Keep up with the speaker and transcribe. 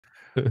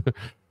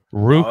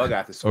Ruke I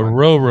got this one.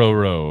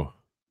 Orhorhoro.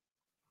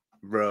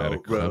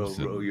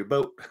 Row your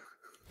boat.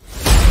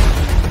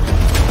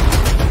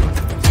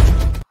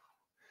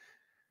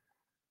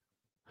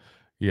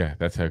 Yeah,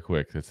 that's how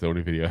quick. That's the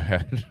only video I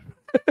had.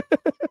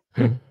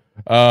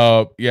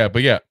 Yeah,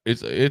 but yeah,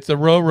 it's a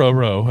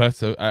row.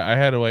 That's I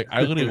had to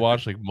I literally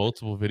watched like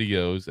multiple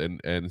videos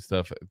and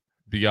stuff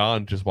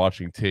beyond just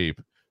watching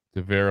tape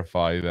to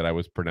verify that I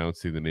was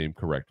pronouncing the name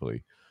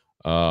correctly.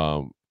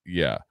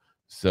 Yeah.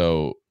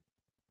 So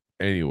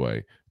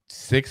anyway,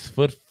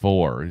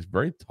 6'4". He's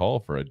very tall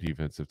for a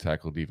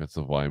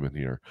defensive lineman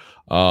here.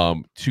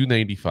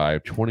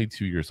 295,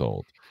 22 years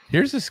old.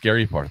 Here's the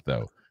scary part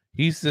though.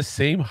 He's the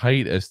same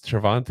height as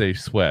Trevante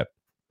Sweat,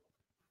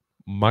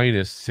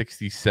 minus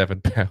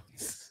 67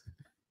 pounds.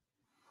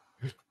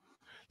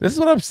 This is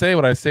what I'm saying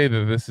when I say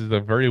that this is a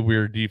very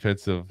weird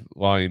defensive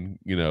line,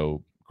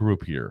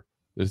 group here.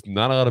 There's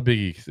not a lot of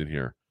biggies in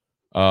here.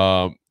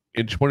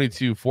 In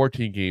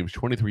 14 games,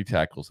 23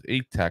 tackles,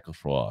 8 tackles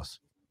for loss,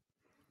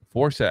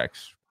 4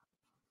 sacks,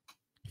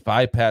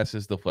 5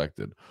 passes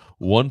deflected,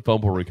 1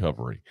 fumble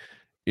recovery.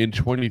 In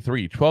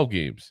 12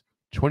 games,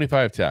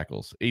 25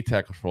 tackles, 8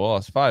 tackles for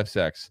loss, 5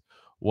 sacks,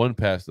 1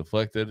 pass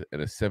deflected,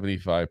 and a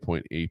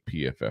 75.8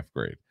 PFF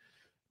grade.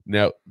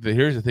 Now,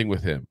 here's the thing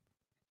with him.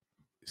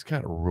 He's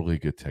got really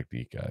good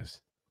technique,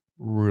 guys.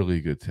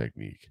 Really good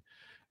technique.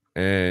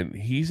 And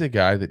he's a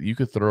guy that you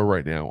could throw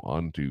right now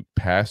onto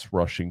pass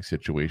rushing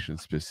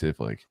situations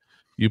specific.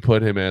 You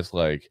put him as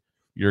like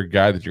your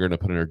guy that you're going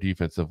to put in your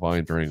defensive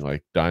line during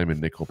like dime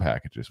and nickel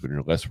packages when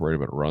you're less worried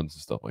about runs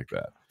and stuff like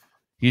that.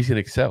 He's going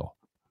to excel.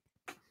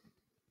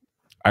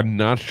 I'm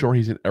not sure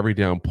he's an every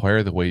down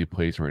player the way he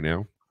plays right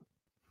now.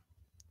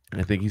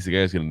 I think he's the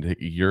guy who's going to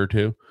take a year or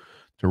two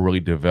to really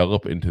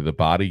develop into the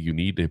body you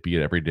need to be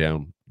an every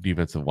down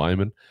defensive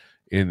lineman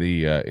in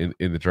the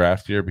in the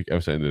draft year. I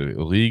was saying in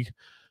the league,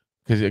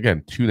 because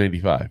again,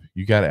 295.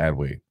 You got to add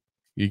weight.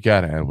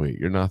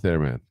 You're not there,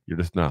 man. You're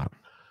just not.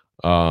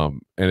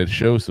 And it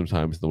shows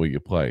sometimes in the way you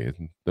play.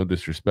 And no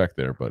disrespect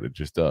there, but it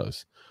just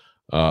does.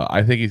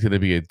 I think he's going to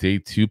be a day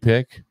 2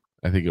 pick.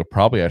 I think he'll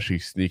probably actually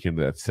sneak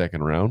into that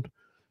second round.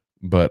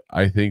 But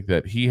I think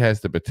that he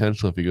has the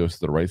potential, if he goes to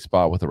the right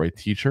spot with the right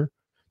teacher,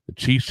 to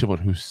teach someone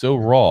who's so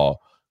raw,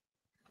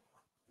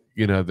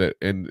 that,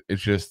 and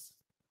it's just,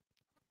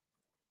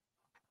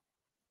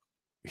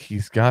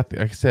 he's got,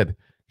 like I said,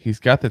 he's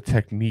got the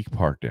technique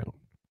part down.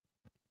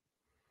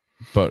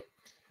 But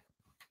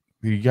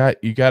you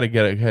got to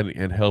get ahead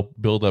and help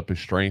build up his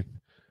strength.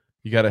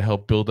 You got to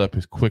help build up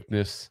his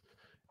quickness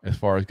as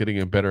far as getting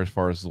him better as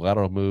far as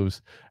lateral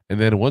moves. And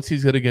then once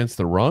he's good against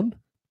the run,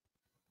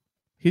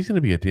 he's going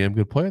to be a damn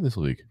good player in this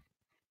league.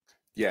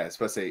 Yeah, I was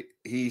supposed to say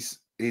he's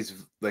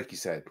like you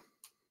said,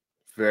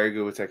 very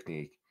good with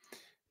technique.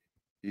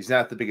 He's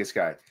not the biggest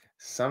guy.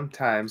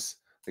 Sometimes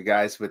the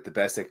guys with the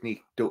best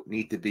technique don't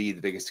need to be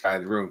the biggest guy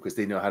in the room because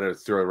they know how to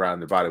throw around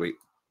their body weight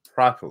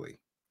properly.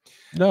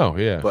 No,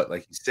 yeah. But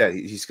like you said,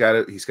 he's got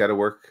to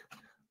work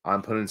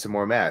on putting some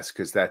more mass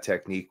because that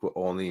technique will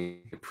only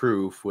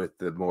improve with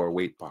the more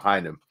weight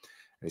behind him.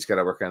 And he's got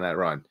to work on that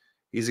run.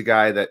 He's a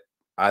guy that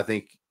I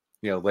think,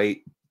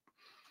 late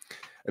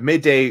a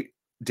midday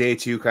day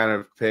 2 kind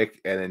of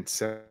pick, and then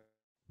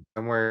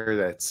somewhere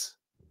that's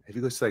if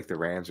he goes to like the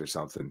Rams or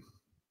something.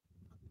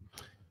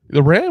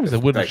 The Rams,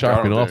 it wouldn't like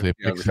shock me at all if they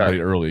you know, pick somebody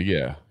early,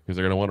 yeah, because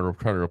they're going to want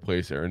to try to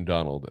replace Aaron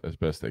Donald as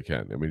best they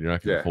can. I mean, you're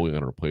not going to fully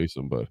want to replace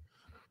him, but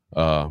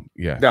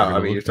yeah. No, I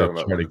mean, you're talking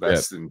about one of the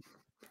best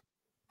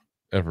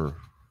ever.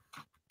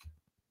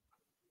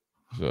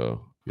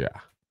 So, yeah.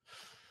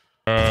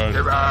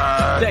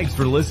 Thanks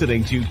for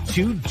listening to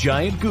Two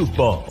Giant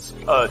Goofballs,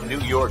 a New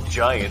York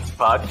Giants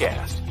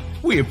podcast.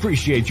 We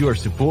appreciate your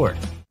support.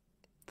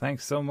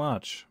 Thanks so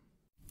much.